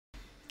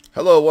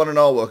Hello one and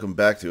all, welcome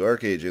back to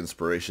ArcheAge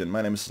Inspiration.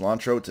 My name is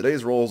Cilantro.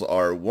 Today's rolls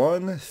are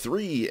 1,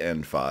 3,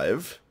 and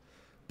 5.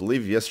 I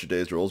believe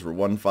yesterday's rolls were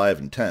 1, 5,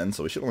 and 10,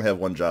 so we should only have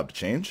one job to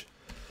change.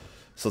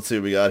 So let's see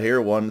what we got here.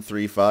 1,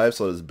 3, 5.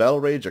 So it is Battle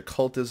Rage,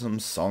 Occultism,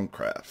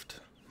 Songcraft.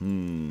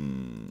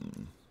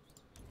 And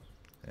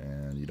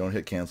you don't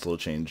hit cancel or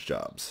change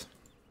jobs.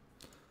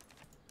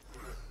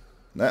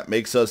 That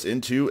makes us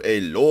into a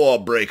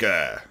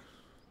Lorebreaker.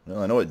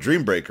 Well, I know what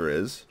Dreambreaker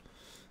is.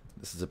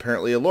 This is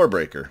apparently a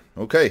Lorebreaker.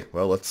 Okay,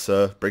 well, let's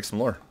break some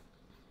lore.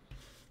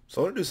 So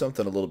I want to do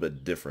something a little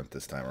bit different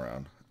this time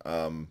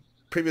around.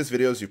 Previous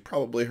videos, you've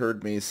probably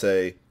heard me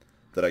say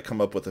that I come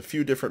up with a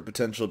few different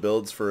potential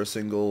builds for a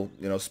single,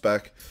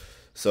 spec.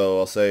 So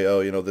I'll say,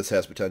 oh, this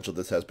has potential,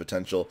 this has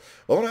potential.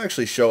 Well, I want to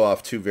actually show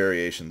off two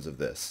variations of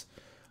this.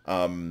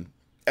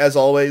 As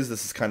always,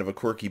 this is kind of a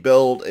quirky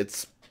build.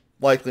 It's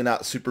likely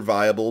not super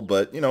viable,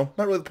 but, not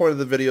really the point of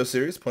the video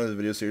series. The point of the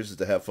video series is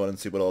to have fun and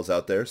see what all is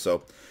out there.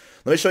 So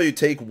let me show you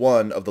take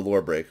one of the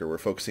Lorebreaker. We're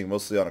focusing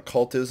mostly on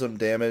occultism,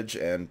 damage,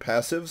 and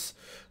passives,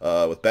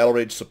 with Battle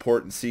Rage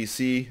support and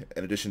CC,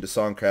 in addition to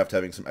Songcraft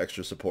having some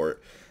extra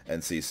support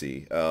and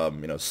CC.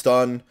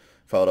 Stun,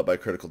 followed up by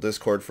Critical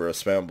Discord for a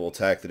spammable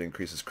attack that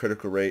increases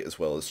critical rate, as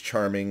well as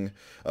charming,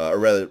 or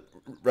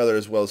rather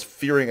as well as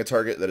fearing a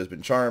target that has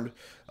been charmed.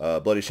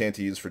 Bloody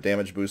Shanty used for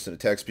damage boost and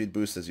attack speed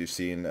boost, as you've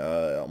seen,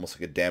 almost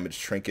like a damage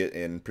trinket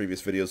in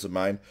previous videos of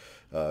mine.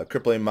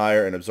 Crippling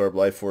Mire and Absorb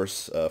Life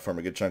Force form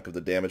a good chunk of the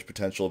damage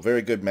potential.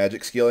 Very good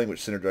magic scaling, which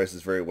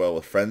synergizes very well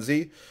with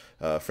Frenzy.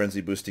 Frenzy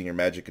boosting your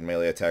magic and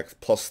melee attack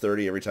plus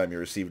 30 every time you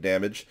receive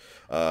damage.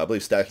 I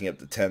believe stacking up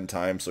to 10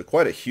 times, so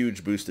quite a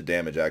huge boost to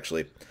damage,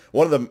 actually.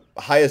 One of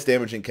the highest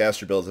damaging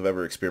caster builds I've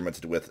ever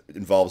experimented with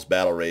involves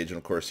Battle Rage and,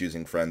 of course,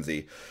 using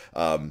Frenzy.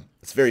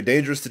 It's very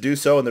dangerous to do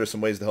so, and there's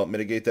some ways to help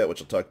mitigate that, which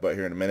I'll talk about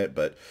here in a minute,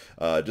 but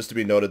just to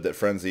be noted that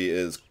Frenzy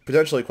is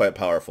potentially quite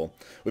powerful.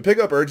 We pick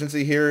up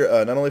Urgency here,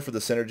 not only for the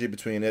synergy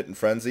between it and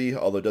Frenzy,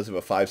 although it does have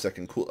a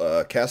 5-second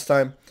cast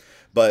time,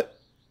 but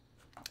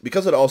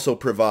because it also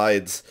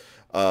provides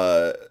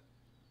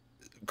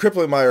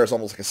Crippling Mire is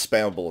almost like a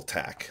spammable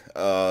attack.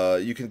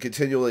 You can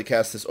continually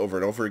cast this over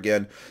and over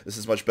again. This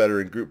is much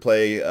better in group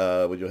play,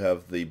 when you'll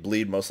have the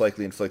bleed most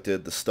likely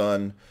inflicted, the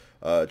stun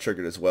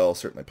triggered as well.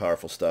 Certainly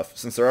powerful stuff.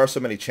 Since there are so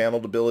many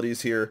channeled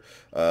abilities here,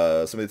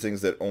 some of the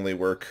things that only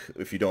work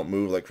if you don't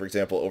move, like for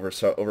example,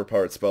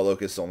 Overpowered Spell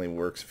Locus only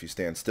works if you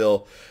stand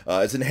still,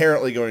 it's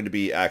inherently going to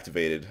be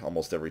activated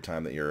almost every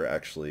time that you're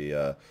actually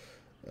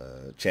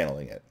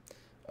channeling it.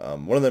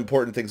 One of the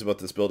important things about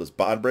this build is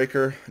Bond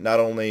Breaker,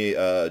 not only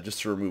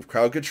just to remove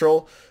crowd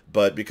control,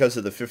 but because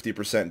of the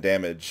 50%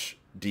 damage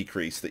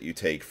decrease that you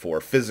take for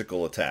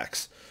physical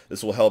attacks.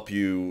 This will help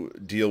you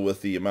deal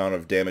with the amount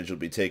of damage you'll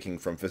be taking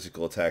from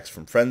physical attacks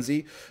from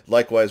Frenzy.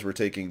 Likewise, we're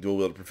taking Dual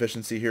Wield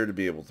Proficiency here to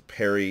be able to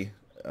parry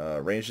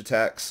ranged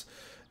attacks,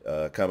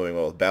 comboing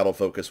well with Battle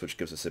Focus, which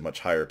gives us a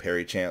much higher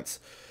parry chance.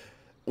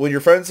 When you're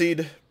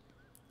Frenzied,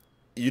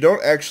 you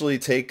don't actually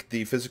take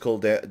the physical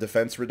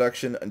defense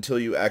reduction until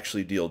you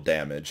actually deal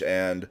damage,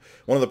 and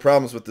one of the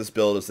problems with this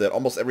build is that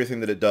almost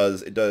everything that it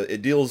does,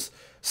 it deals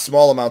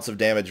small amounts of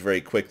damage very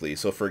quickly.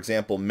 So for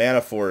example,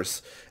 Mana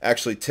Force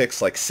actually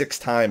ticks like 6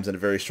 times in a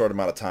very short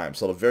amount of time,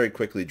 so it'll very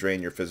quickly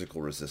drain your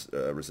physical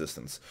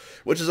resistance,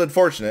 which is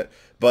unfortunate,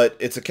 but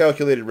it's a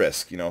calculated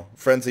risk.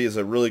 Frenzy is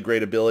a really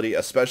great ability,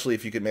 especially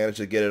if you can manage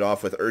to get it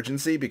off with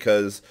Urgency,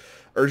 because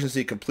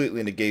Urgency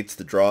completely negates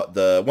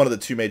one of the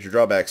two major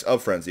drawbacks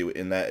of Frenzy,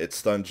 in that it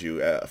stuns you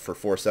for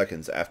 4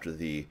 seconds after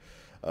the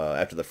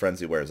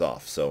Frenzy wears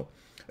off. So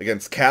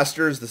against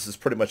casters, this is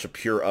pretty much a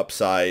pure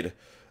upside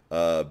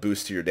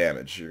boost to your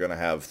damage. You're going to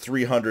have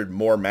 300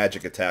 more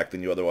magic attack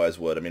than you otherwise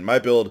would. I mean, my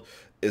build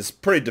is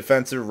pretty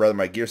defensive, rather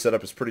my gear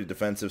setup is pretty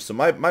defensive, so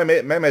my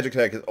magic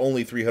attack is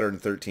only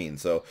 313.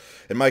 So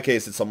in my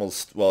case, it's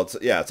almost, well,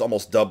 it's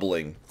almost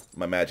doubling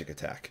my magic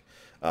attack.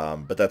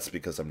 But that's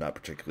because I'm not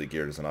particularly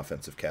geared as an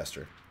offensive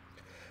caster.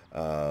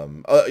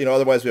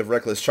 Otherwise we have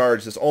Reckless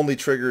Charge. This only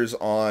triggers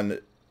on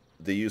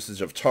the usage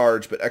of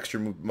charge, but extra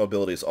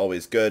mobility is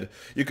always good.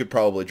 You could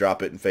probably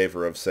drop it in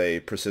favor of, say,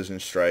 Precision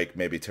Strike,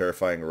 maybe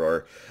Terrifying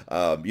Roar.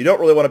 You don't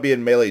really want to be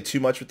in melee too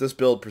much with this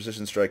build.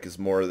 Precision Strike is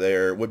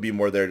would be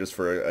more there just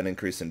for an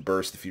increase in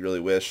burst if you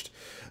really wished.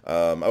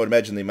 I would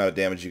imagine the amount of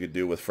damage you could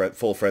do with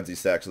full Frenzy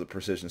stacks with the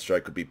Precision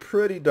Strike would be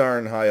pretty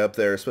darn high up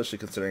there, especially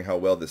considering how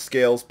well this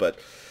scales, but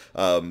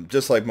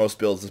just like most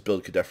builds, this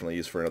build could definitely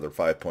use for another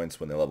 5 points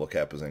when the level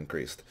cap is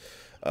increased.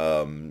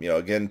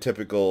 Again,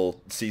 typical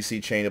CC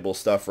chainable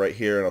stuff right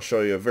here, and I'll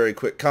show you a very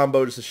quick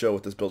combo just to show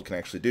what this build can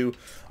actually do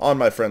on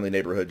my friendly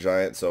neighborhood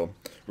giant. So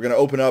we're going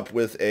to open up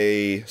with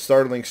a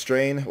Startling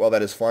Strain. While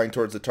that is flying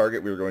towards the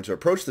target, we are going to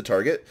approach the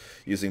target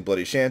using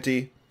Bloody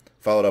Shanty,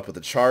 followed up with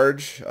a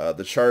charge.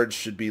 The charge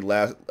should be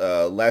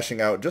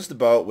lashing out just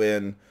about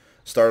when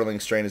Startling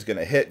Strain is going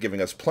to hit, giving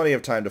us plenty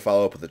of time to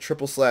follow up with a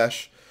Triple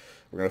Slash.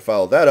 We're going to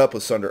follow that up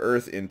with Sunder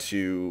Earth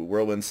into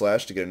Whirlwind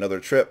Slash to get another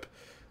trip.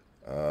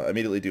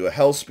 Immediately do a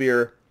Hell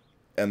Spear,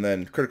 and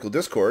then Critical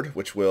Discord,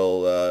 which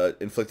will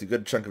inflict a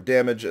good chunk of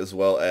damage, as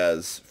well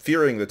as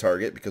fearing the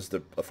target because of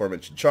the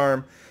aforementioned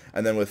charm.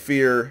 And then with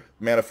Fear,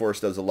 Mana Force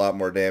does a lot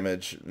more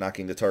damage,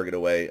 knocking the target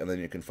away, and then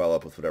you can follow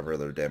up with whatever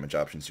other damage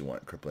options you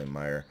want. Crippling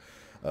Mire,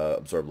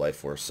 Absorb Life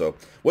Force. So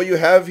what you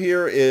have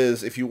here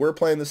is, if you were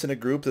playing this in a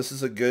group, this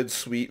is a good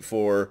suite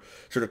for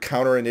sort of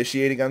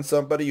counter-initiating on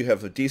somebody. You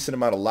have a decent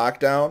amount of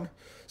lockdown.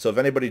 So if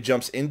anybody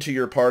jumps into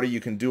your party, you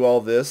can do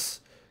all this.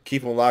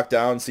 Keep them locked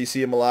down,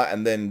 CC them a lot,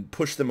 and then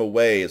push them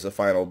away as a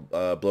final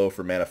blow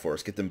for Mana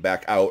Force. Get them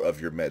back out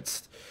of your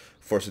midst,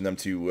 forcing them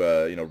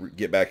to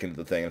get back into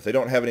the thing. If they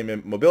don't have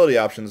any mobility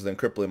options, then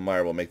Crippling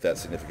Mire will make that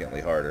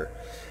significantly harder.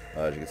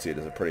 As you can see, it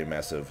is a pretty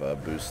massive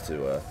boost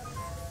to,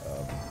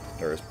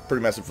 or a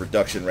pretty massive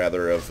reduction,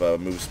 rather, of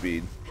move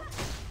speed.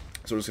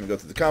 So we're just going to go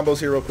through the combos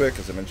here real quick.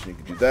 As I mentioned,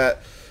 you can do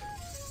that.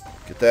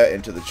 Get that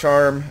into the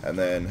charm, and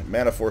then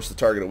Mana Force the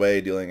target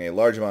away, dealing a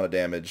large amount of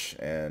damage,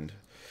 and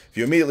if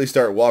you immediately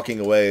start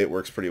walking away, it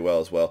works pretty well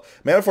as well.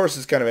 Mana Force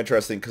is kind of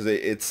interesting because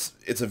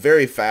it's a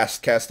very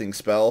fast casting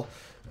spell.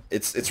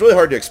 It's really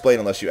hard to explain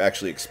unless you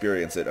actually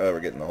experience it. Oh, we're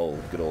getting the whole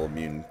good old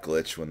immune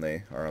glitch when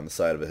they are on the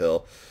side of a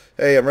hill.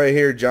 Hey, I'm right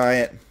here,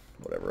 giant.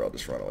 Whatever, I'll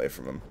just run away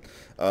from him.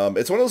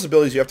 It's one of those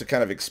abilities you have to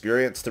kind of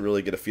experience to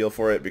really get a feel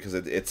for it, because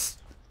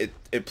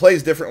it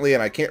plays differently,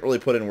 and I can't really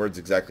put in words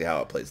exactly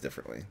how it plays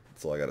differently.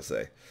 That's all I gotta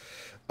say.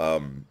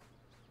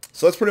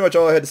 So that's pretty much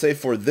all I had to say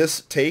for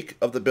this take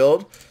of the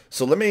build.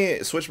 So let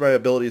me switch my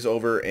abilities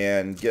over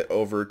and get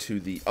over to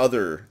the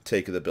other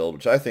take of the build,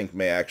 which I think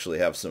may actually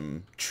have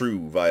some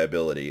true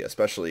viability,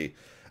 especially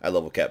at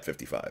level cap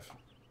 55.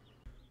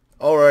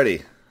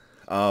 Alrighty.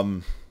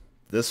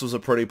 This was a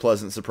pretty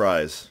pleasant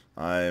surprise.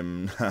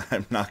 I'm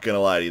not gonna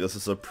lie to you. This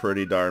is a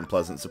pretty darn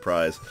pleasant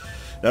surprise.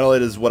 Not only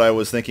does what I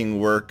was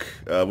thinking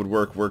would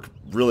work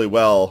really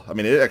well. I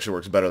mean, it actually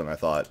works better than I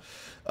thought.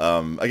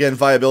 Again,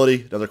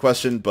 viability, another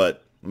question,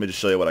 but let me just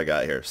show you what I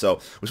got here. So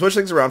we switched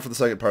things around for the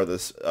second part of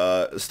this.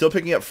 Still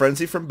picking up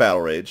Frenzy from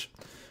Battle Rage.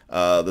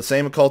 The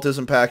same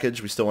Occultism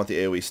package. We still want the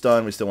AoE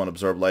stun. We still want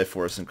Absorb Life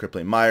Force and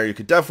Crippling Mire. You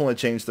could definitely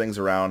change things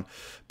around,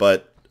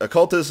 but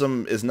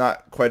Occultism is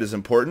not quite as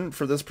important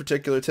for this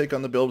particular take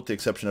on the build, with the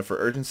exception of for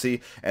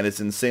urgency, and it's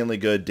insanely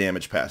good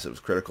damage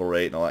passives, critical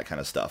rate, and all that kind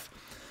of stuff.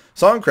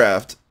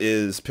 Songcraft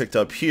is picked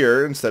up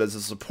here instead as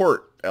a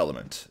support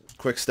element.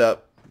 Quick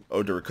Step,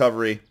 Ode to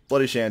Recovery,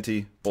 Bloody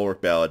Shanty, Bulwark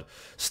Ballad,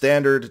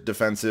 standard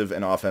defensive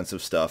and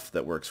offensive stuff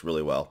that works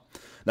really well.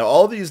 Now,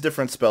 all these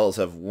different spells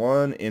have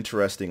one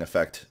interesting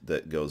effect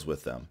that goes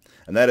with them,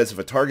 and that is if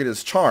a target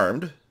is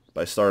charmed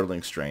by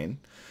Startling Strain,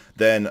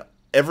 then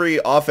every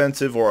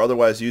offensive or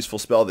otherwise useful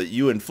spell that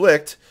you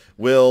inflict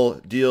will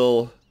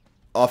deal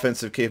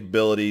offensive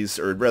capabilities,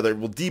 or rather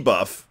will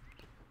debuff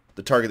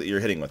the target that you're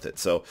hitting with it.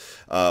 So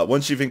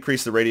once you've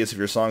increased the radius of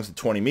your songs to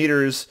 20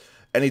 meters,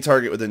 any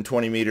target within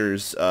 20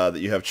 meters that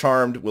you have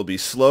charmed will be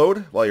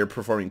slowed while you're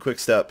performing Quick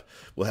Step.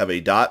 Will have a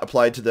dot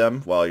applied to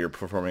them while you're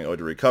performing Ode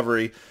to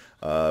Recovery.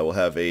 Will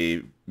have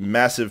a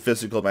massive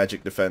physical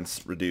magic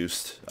defense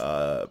reduced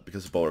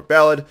because of Bulwark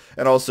Ballad,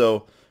 and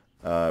also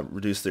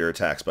reduce their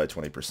attacks by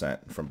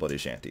 20% from Bloody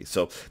Shanty.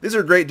 So these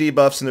are great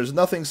debuffs, and there's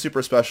nothing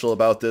super special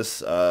about this.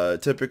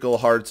 Typical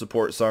hard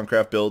support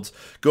Songcraft builds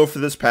go for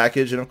this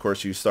package, and of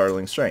course use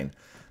Startling Strain.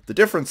 The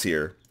difference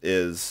here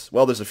is,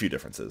 well, there's a few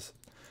differences.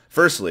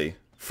 Firstly,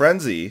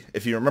 Frenzy,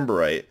 if you remember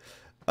right,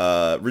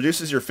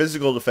 reduces your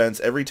physical defense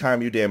every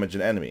time you damage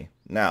an enemy.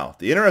 Now,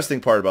 the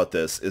interesting part about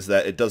this is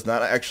that it does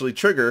not actually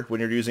trigger when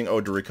you're using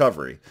Ode to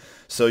Recovery.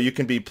 So you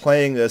can be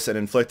playing this and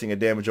inflicting a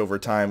damage over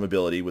time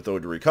ability with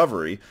Ode to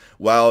Recovery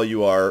while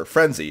you are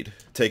frenzied,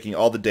 taking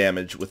all the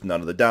damage with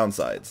none of the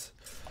downsides.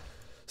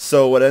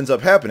 So what ends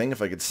up happening,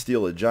 if I could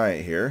steal a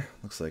giant here,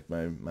 looks like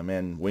my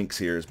man Winks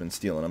here has been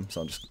stealing them,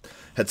 so I'll just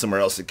head somewhere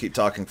else and keep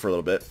talking for a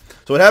little bit.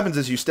 So what happens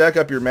is you stack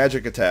up your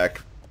magic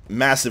attack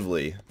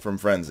massively from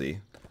Frenzy,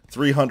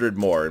 300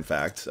 more in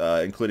fact,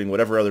 including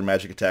whatever other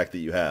magic attack that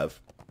you have.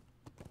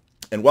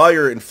 And while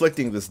you're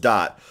inflicting this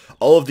dot,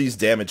 all of these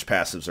damage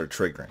passives are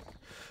triggering.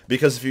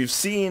 Because if you've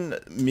seen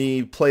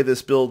me play this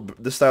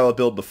style of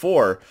build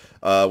before,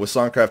 with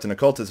Songcraft and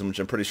Occultism, which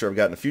I'm pretty sure I've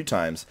gotten a few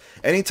times,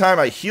 anytime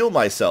I heal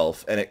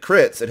myself and it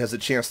crits, it has a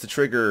chance to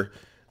trigger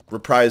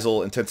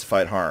Reprisal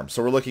Intensified Harm.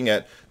 So we're looking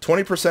at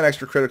 20%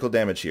 extra critical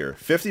damage here,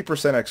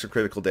 50% extra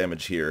critical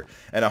damage here,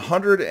 and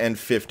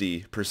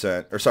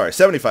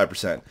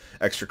 75%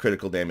 extra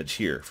critical damage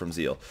here from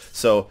Zeal.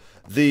 So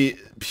the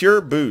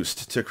pure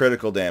boost to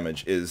critical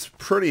damage is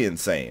pretty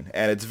insane,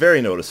 and it's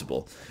very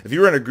noticeable. If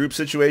you were in a group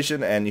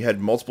situation and you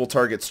had multiple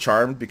targets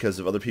charmed because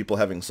of other people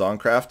having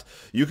Songcraft,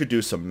 you could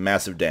do some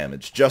massive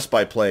damage just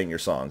by playing your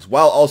songs,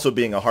 while also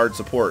being a hard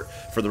support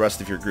for the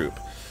rest of your group.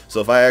 So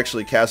if I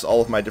actually cast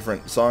all of my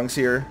different songs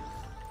here,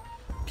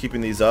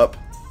 keeping these up,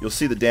 you'll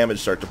see the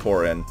damage start to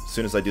pour in as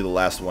soon as I do the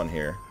last one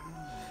here.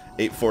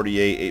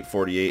 848,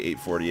 848,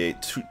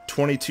 848,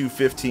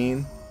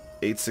 2215,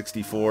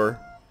 864.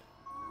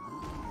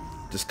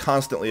 Just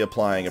constantly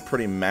applying a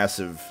pretty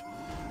massive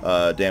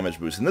damage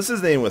boost. And this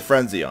isn't even with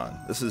Frenzy on.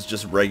 This is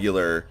just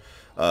regular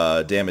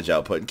damage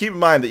output. And keep in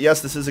mind that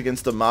yes, this is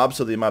against a mob,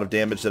 so the amount of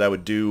damage that I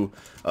would do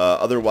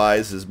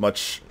otherwise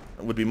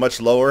would be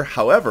much lower.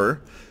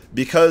 However,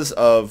 because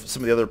of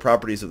some of the other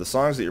properties of the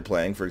songs that you're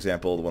playing, for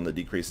example, the one that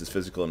decreases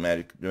physical and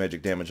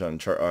magic damage on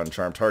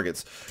charmed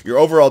targets, your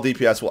overall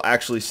DPS will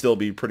actually still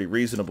be pretty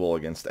reasonable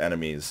against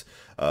enemies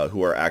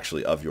who are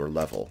actually of your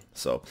level.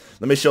 So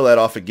let me show that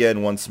off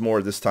again once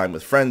more, this time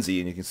with Frenzy,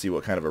 and you can see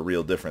what kind of a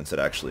real difference it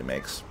actually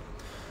makes.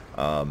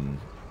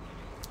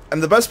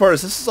 And the best part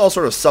is this is all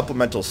sort of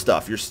supplemental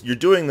stuff. You're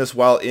doing this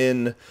while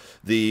in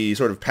the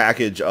sort of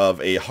package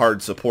of a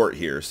hard support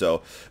here.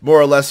 So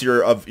more or less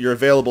you're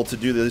available to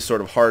do these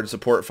sort of hard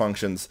support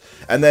functions.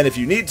 And then if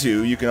you need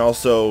to, you can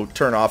also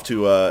turn off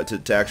to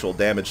actual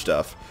damage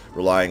stuff,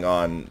 relying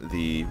on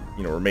the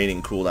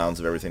remaining cooldowns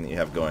of everything that you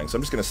have going. So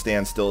I'm just going to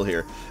stand still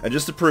here. And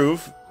just to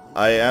prove,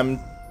 I am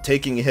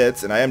taking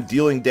hits and I am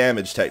dealing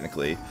damage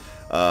technically.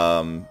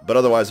 But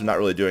otherwise I'm not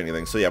really doing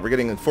anything. So yeah, we're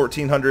getting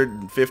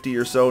 1450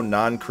 or so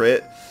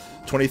non-crit,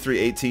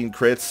 2318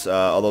 crits,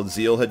 although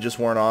Zeal had just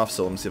worn off,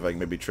 so let me see if I can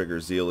maybe trigger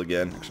Zeal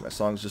again. Actually, my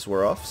songs just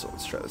wore off, so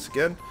let's try this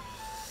again.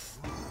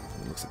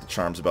 Looks like the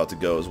charm's about to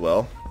go as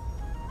well.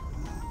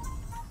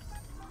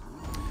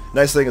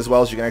 Nice thing as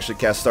well is you can actually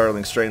cast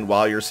Startling Strain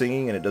while you're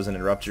singing, and it doesn't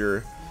interrupt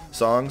your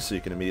songs, so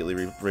you can immediately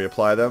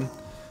reapply them.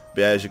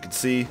 But yeah, as you can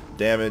see,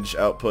 damage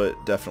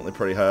output definitely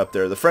pretty high up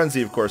there. The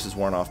Frenzy, of course, is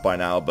worn off by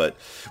now, but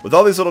with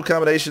all these little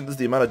combinations,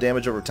 the amount of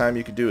damage over time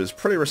you can do is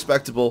pretty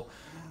respectable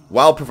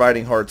while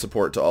providing hard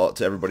support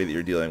to everybody that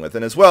you're dealing with.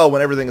 And as well,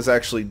 when everything is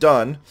actually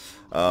done,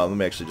 let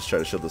me actually just try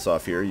to show this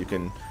off here. You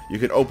can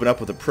open up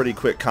with a pretty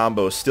quick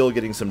combo, still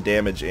getting some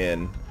damage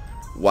in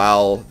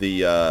while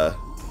the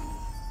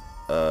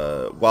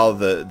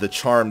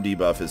charm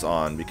debuff is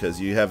on, because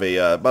you have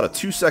about a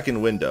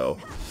 2-second window.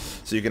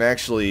 So you can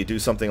actually do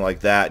something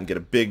like that and get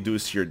a big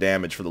boost to your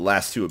damage for the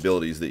last 2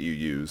 abilities that you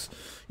use.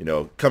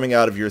 Coming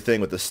out of your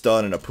thing with a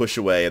stun and a push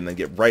away, and then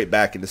get right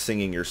back into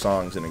singing your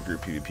songs in a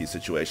group PvP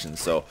situation.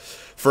 So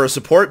for a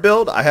support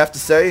build, I have to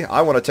say,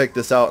 I want to take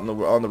this out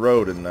on the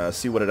road and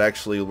see what it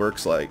actually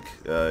works like.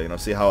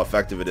 See how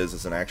effective it is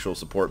as an actual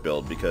support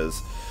build,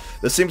 because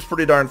this seems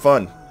pretty darn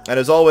fun. And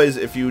as always,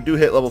 if you do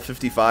hit level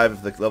 55,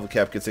 if the level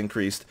cap gets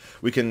increased,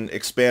 we can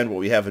expand what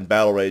we have in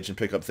Battle Rage and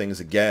pick up things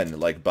again,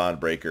 like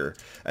Bondbreaker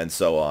and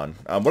so on.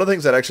 One of the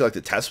things I'd actually like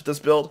to test with this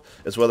build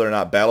is whether or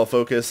not Battle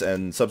Focus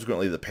and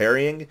subsequently the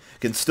parrying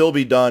can still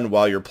be done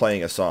while you're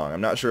playing a song. I'm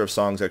not sure if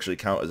songs actually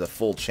count as a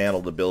full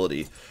channeled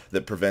ability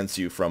that prevents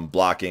you from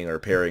blocking or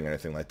parrying or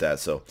anything like that.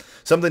 So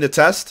something to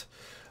test.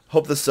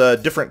 Hope this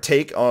different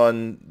take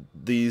on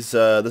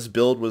this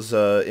build was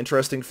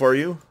interesting for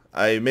you.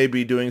 I may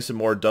be doing some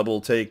more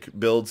double take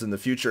builds in the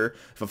future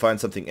if I find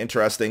something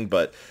interesting,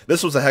 but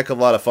this was a heck of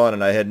a lot of fun,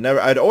 and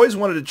I'd always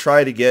wanted to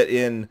try to get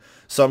in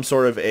some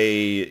sort of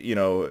a,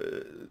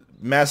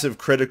 massive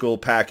critical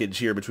package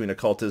here between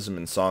occultism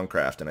and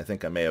songcraft, and I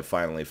think I may have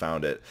finally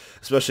found it,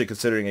 especially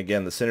considering,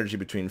 again, the synergy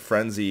between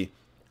Frenzy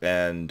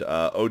and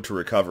Ode to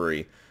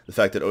Recovery. The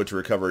fact that Ode to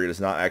Recovery does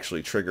not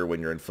actually trigger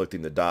when you're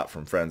inflicting the dot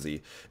from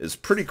Frenzy is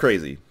pretty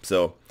crazy.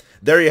 So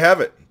there you have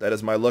it. That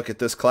is my look at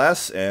this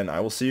class, and I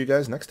will see you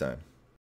guys next time.